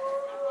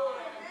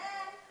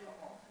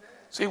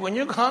 See, when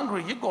you're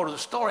hungry, you go to the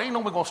store. Ain't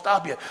nobody going to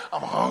stop you.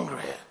 I'm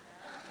hungry.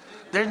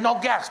 There's no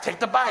gas. Take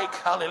the bike.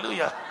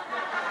 Hallelujah.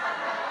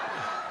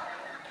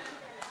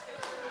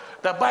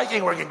 The bike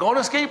ain't working. Go on a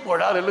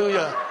skateboard.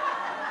 Hallelujah.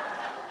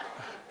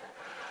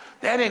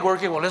 That ain't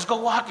working. Well, let's go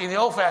walking the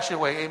old-fashioned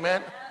way.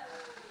 Amen.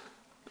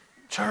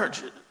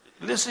 Church,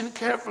 listen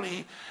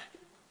carefully.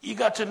 You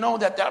got to know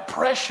that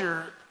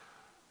pressure,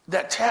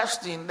 that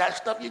testing, that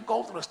stuff you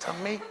go through is to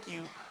make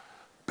you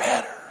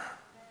better.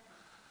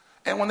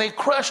 And when they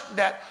crushed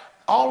that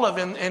olive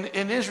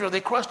in Israel,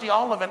 they crushed the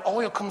olive and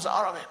oil comes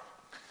out of it.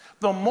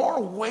 The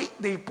more weight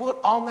they put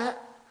on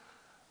that,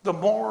 the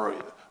more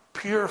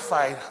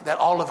purified that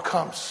olive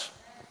comes.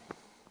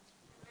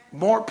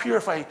 More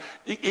purified.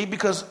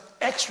 Because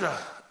extra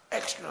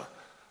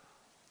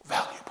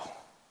valuable.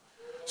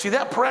 See,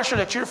 that pressure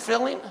that you're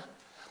feeling,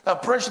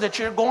 that pressure that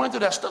you're going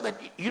through, that stuff that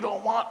you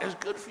don't want is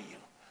good for you.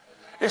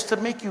 It's to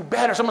make you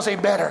better. Someone say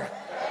better.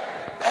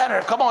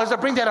 Better. Come on, it's to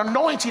bring that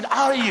anointing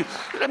out of you.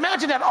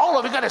 Imagine that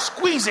olive, you got to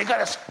squeeze it,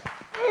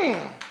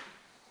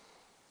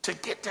 to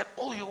get that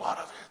oil out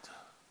of it.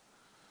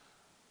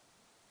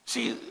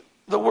 See,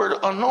 the word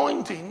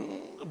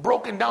anointing,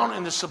 broken down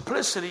in the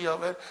simplicity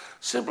of it,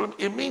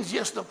 it means,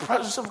 yes, the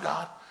presence of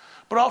God,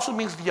 but also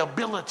means the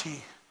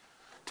ability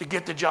to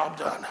get the job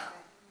done.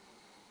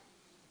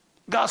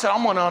 God said,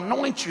 I'm going to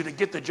anoint you to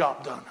get the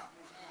job done.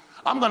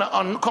 I'm going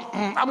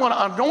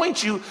to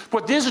anoint you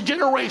for this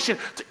generation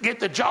to get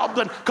the job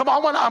done. Come on,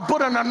 I'm going to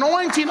put an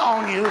anointing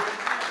on you.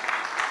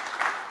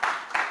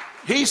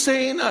 He's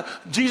saying,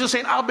 Jesus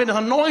saying, I've been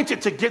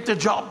anointed to get the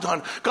job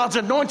done. God's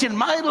anointed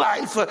my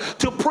life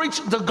to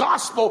preach the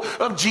gospel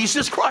of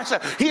Jesus Christ.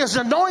 He has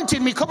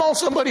anointed me, come on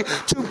somebody,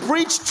 to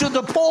preach to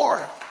the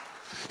poor.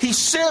 He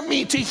sent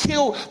me to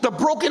heal the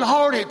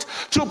brokenhearted,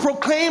 to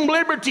proclaim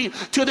liberty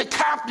to the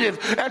captive,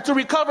 and to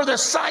recover the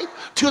sight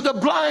to the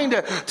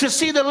blind, to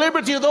see the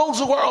liberty of those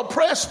who are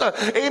oppressed.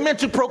 Amen.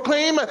 To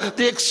proclaim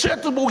the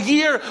acceptable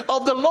year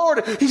of the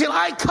Lord. He said,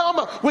 I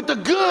come with the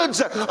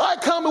goods. I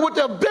come with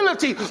the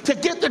ability to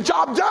get the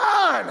job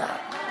done.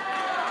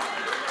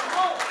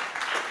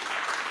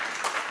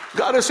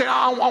 God is saying,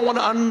 I want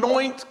to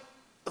anoint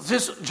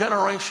this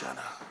generation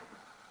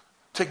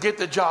to get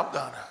the job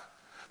done.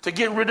 To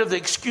get rid of the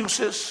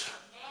excuses,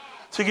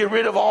 to get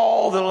rid of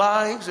all the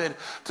lies, and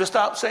to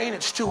stop saying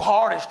it's too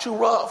hard, it's too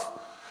rough.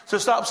 To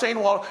stop saying,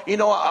 well,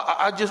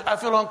 I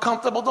feel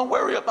uncomfortable. Don't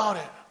worry about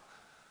it.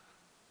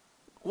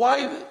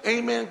 Why,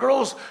 amen,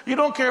 girls, you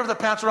don't care if the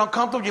pants are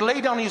uncomfortable. You lay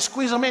down and you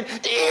squeeze them in.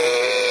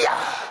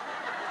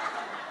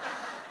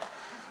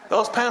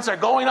 Those pants are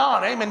going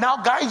on, amen. Now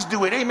guys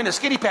do it, amen, the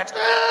skinny pants.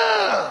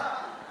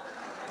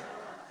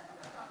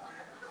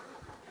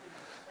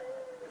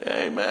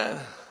 Amen.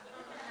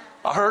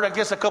 I heard, I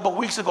guess a couple of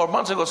weeks ago or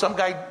months ago, some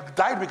guy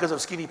died because of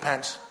skinny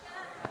pants.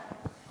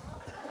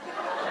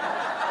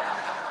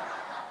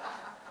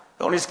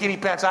 The only skinny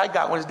pants I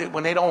got was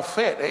when they don't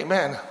fit.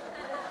 Amen.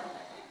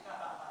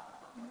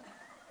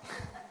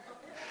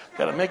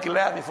 Got to make you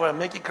laugh before I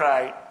make you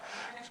cry.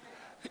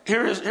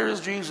 Here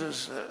is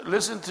Jesus.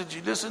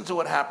 Listen to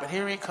what happened.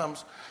 Here he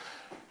comes.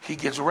 He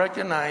gets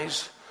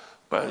recognized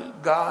by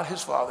God,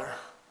 his Father,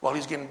 while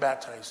he's getting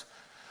baptized.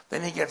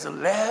 Then he gets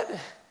led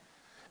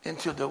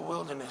into the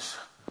wilderness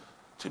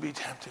to be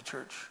tempted,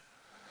 church.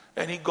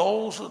 And he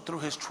goes through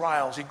his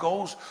trials. He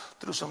goes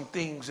through some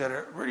things that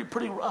are really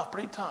pretty rough,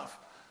 pretty tough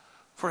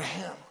for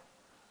him.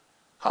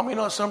 How many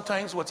know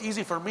sometimes what's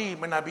easy for me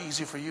may not be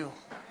easy for you?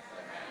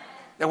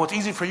 And what's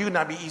easy for you may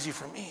not be easy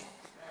for me.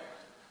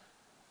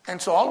 And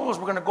so all of us,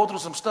 we're going to go through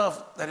some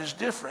stuff that is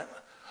different,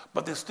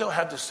 but they still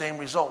have the same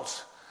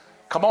results.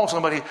 Come on,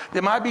 somebody.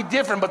 They might be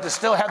different, but they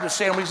still have the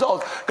same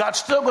results. God's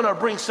still going to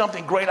bring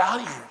something great out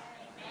of you.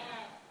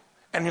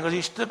 And because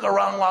he stuck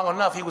around long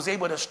enough, he was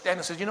able to stand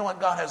and say, you know what?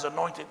 God has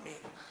anointed me.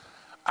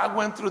 I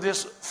went through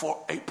this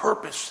for a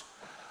purpose.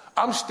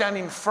 I'm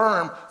standing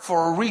firm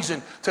for a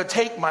reason, to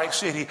take my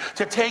city,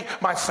 to take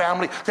my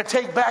family, to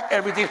take back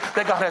everything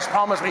that God has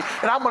promised me.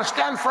 And I'm going to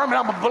stand firm and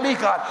I'm going to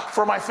believe God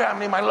for my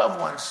family, my loved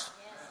ones.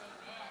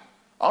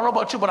 I don't know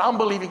about you, but I'm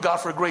believing God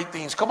for great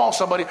things. Come on,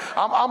 somebody.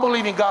 I'm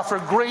believing God for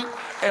great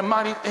and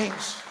mighty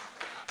things.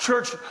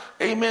 Church,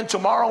 amen.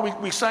 Tomorrow,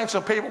 we sign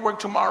some paperwork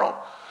tomorrow.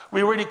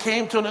 We already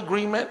came to an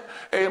agreement.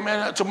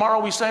 Amen. Tomorrow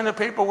we sign the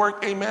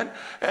paperwork. Amen.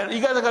 And you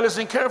guys got to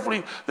listen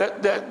carefully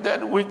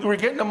that we're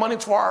getting the money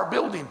for our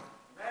building.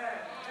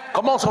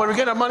 Come on, somebody, we're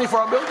getting the money for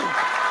our building.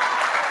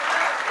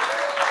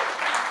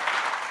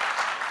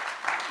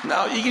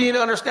 Now, you need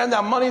to understand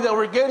that money that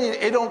we're getting,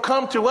 it don't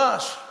come to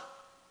us.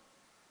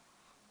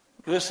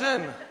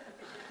 Listen.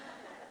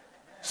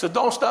 So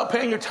don't stop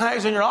paying your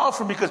tithes and your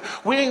offering, because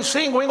we ain't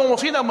going to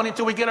see that money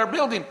until we get our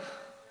building.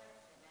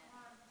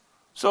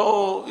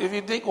 So if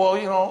you think, well,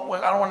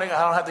 I don't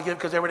have to give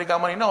because they already got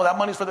money. No, that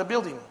money's for the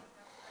building.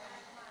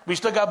 We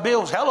still got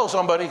bills. Hello,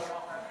 somebody.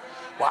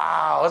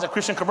 Wow, that's a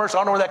Christian commercial. I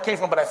don't know where that came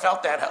from, but I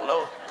felt that.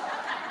 Hello.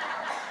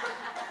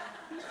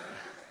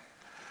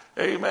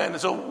 Amen.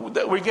 So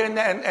we're getting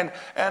that,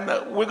 and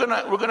we're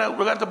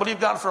gonna have to believe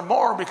God for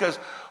more, because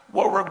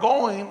where we're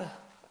going,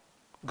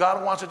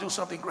 God wants to do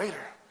something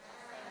greater.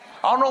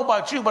 I don't know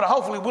about you, but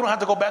hopefully we don't have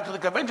to go back to the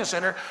convention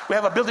center. We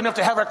have a building enough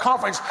to have our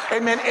conference,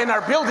 amen, in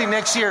our building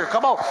next year.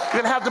 Come on,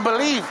 you're gonna have to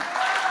believe.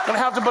 You're gonna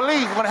have to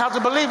believe. You're gonna have to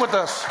believe with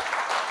us.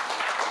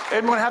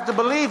 Amen. You're gonna have to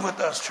believe with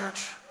us,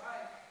 church.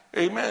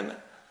 Amen. You're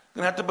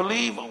gonna have to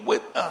believe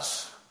with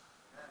us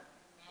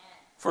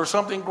for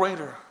something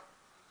greater.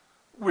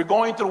 We're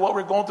going through what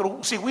we're going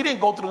through. See, we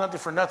didn't go through nothing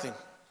for nothing.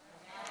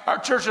 Our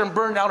church didn't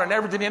burn down and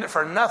everything in it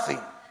for nothing.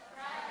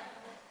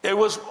 It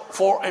was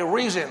for a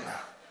reason,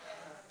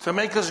 to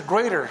make us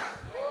greater.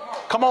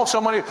 Come on,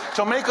 somebody,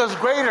 to make us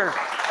greater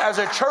as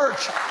a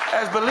church,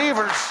 as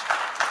believers.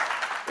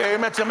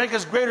 Amen. To make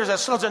us greater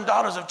as sons and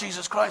daughters of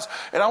Jesus Christ.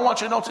 And I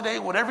want you to know today,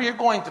 whatever you're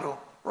going through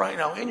right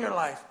now in your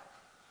life,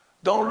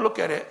 don't look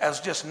at it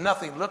as just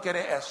nothing. Look at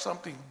it as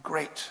something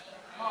great.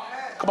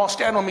 Come on,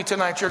 stand with me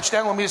tonight, church.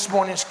 Stand with me this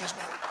morning. Excuse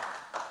me.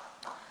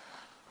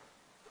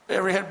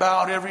 Every head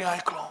bowed, every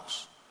eye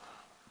closed.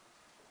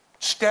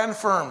 Stand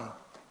firm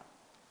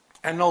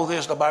and know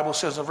this. The Bible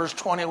says in verse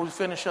 20, we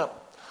finish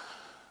up.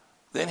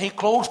 Then he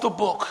closed the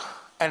book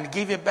and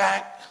gave it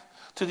back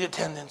to the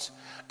attendants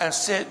and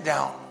sat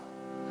down.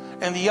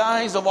 And the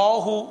eyes of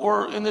all who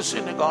were in the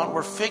synagogue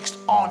were fixed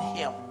on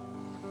him.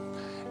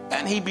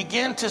 And he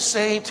began to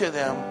say to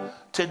them,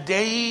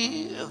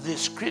 today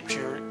this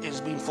scripture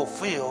is being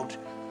fulfilled.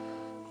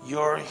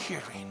 You're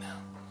hearing.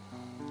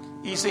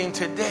 He's saying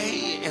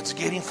today it's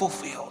getting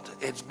fulfilled.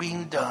 It's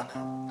being done.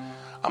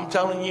 I'm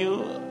telling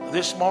you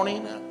this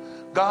morning,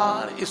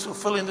 God is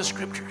fulfilling the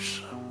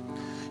scriptures.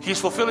 He's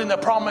fulfilling the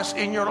promise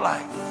in your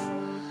life.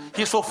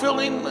 He's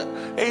fulfilling,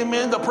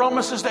 amen, the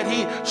promises that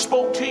he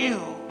spoke to you.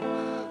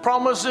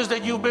 Promises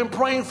that you've been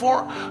praying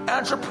for.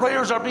 Answered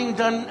prayers are being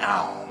done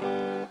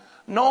now.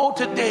 Know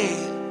today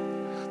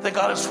that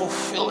God is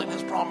fulfilling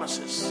his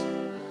promises.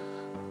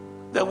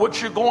 That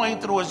what you're going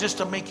through is just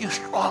to make you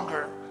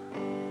stronger,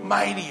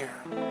 mightier,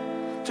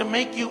 to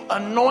make you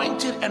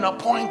anointed and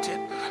appointed,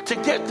 to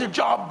get the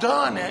job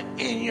done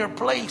in your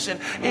place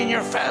and in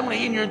your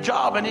family, in your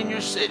job and in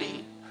your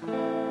city.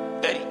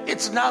 That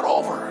it's not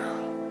over.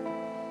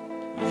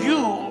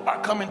 You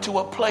are coming to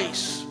a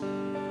place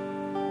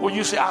where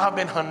you say, I have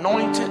been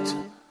anointed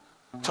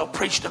to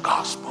preach the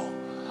gospel.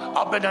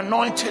 I've been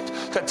anointed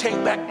to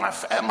take back my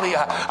family.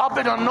 I've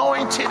been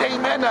anointed,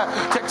 amen,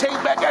 to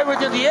take back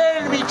everything the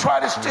enemy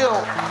tried to steal.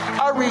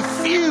 I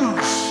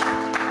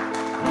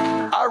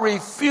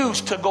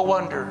refuse to go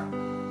under.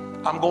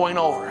 I'm going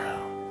over.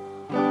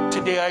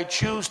 Today I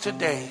choose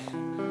today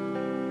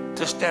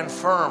to stand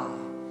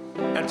firm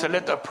and to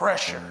let the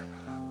pressure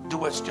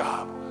do its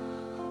job.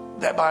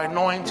 That my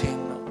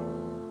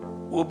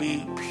anointing will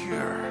be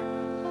pure.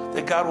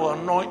 That God will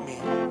anoint me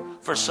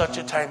for such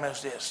a time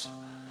as this.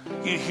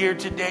 You here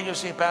today, you're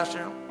saying,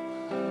 Pastor,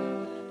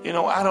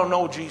 I don't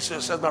know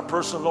Jesus as my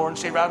personal Lord and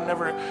Savior. I've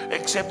never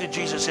accepted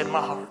Jesus in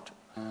my heart.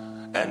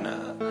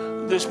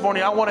 And this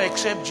morning, I want to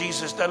accept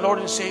Jesus, the Lord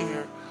and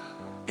Savior,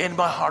 in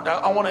my heart.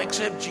 I want to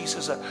accept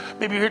Jesus.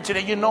 Maybe you're here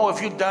today,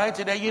 if you died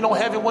today,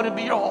 heaven wouldn't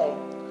be your home.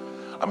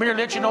 I'm here to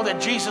let you know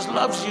that Jesus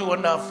loves you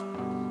enough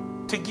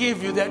to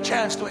give you that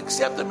chance to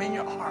accept him in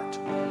your heart.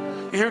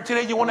 You're here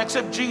today, you want to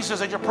accept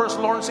Jesus as your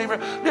personal Lord and Savior.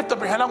 Lift up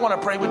your hand. I want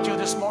to pray with you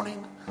this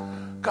morning.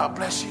 God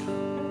bless you.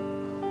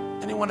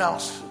 Anyone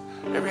else?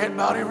 Every head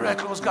bowed, every eye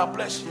closed. God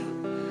bless you.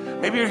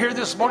 Maybe you're here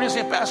this morning and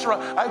say, Pastor,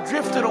 I've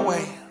drifted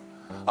away.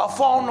 I've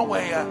fallen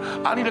away.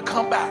 I need to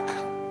come back.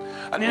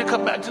 I need to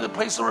come back to the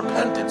place of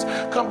repentance.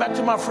 Come back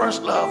to my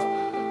first love.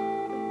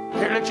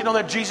 Here to let you know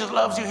that Jesus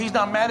loves you. He's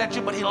not mad at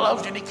you, but he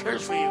loves you and he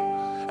cares for you.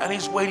 And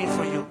he's waiting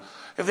for you.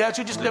 If that's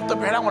you, just lift up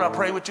your hand. I want to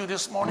pray with you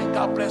this morning.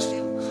 God bless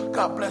you.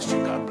 God bless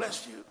you. God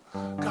bless you.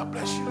 God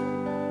bless you.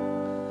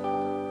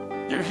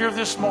 You're here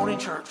this morning,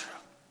 church.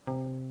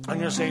 And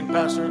you're saying,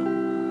 Pastor,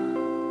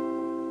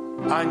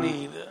 I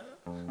need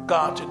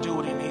God to do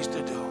what he needs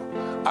to do.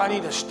 I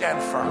need to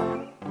stand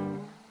firm.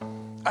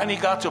 I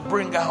need God to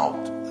bring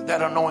out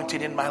that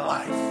anointing in my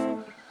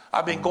life.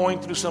 I've been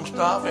going through some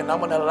stuff, and I'm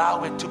going to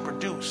allow it to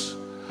produce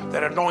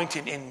that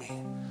anointing in me.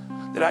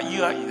 That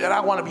I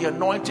want to be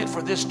anointed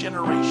for this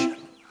generation.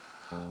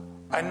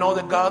 I know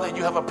that, God, that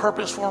you have a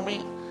purpose for me,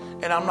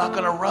 and I'm not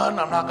going to run,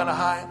 I'm not going to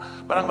hide,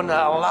 but I'm going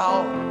to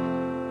allow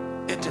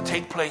it to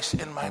take place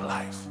in my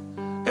life.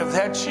 If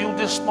that's you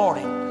this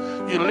morning,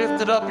 you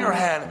lifted up your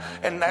hand,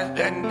 and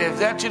if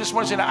that's you this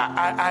morning, saying,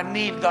 I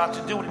need God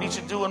to do what he needs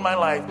to do in my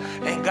life,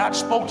 and God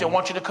spoke to you, I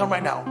want you to come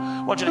right now.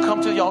 I want you to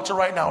come to the altar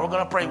right now. We're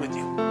going to pray with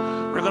you.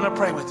 We're going to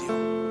pray with you.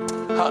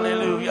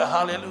 Hallelujah,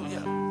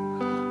 hallelujah.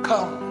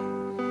 Come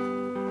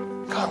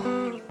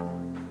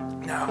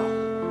now.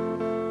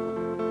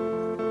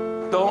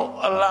 Don't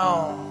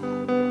allow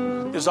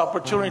this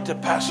opportunity to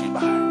pass you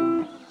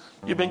by.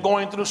 You've been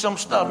going through some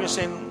stuff. You're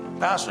saying,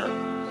 Pastor,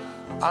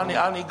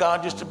 I need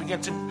God just to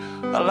begin to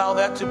allow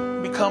that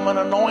to become an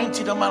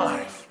anointing in my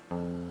life.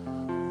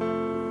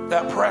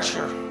 That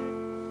pressure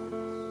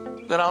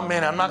that I'm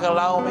in, I'm not going to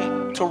allow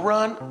me to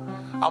run.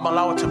 I'm going to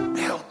allow it to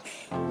build me.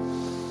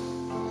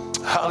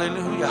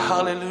 Hallelujah,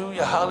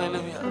 hallelujah,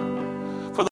 hallelujah.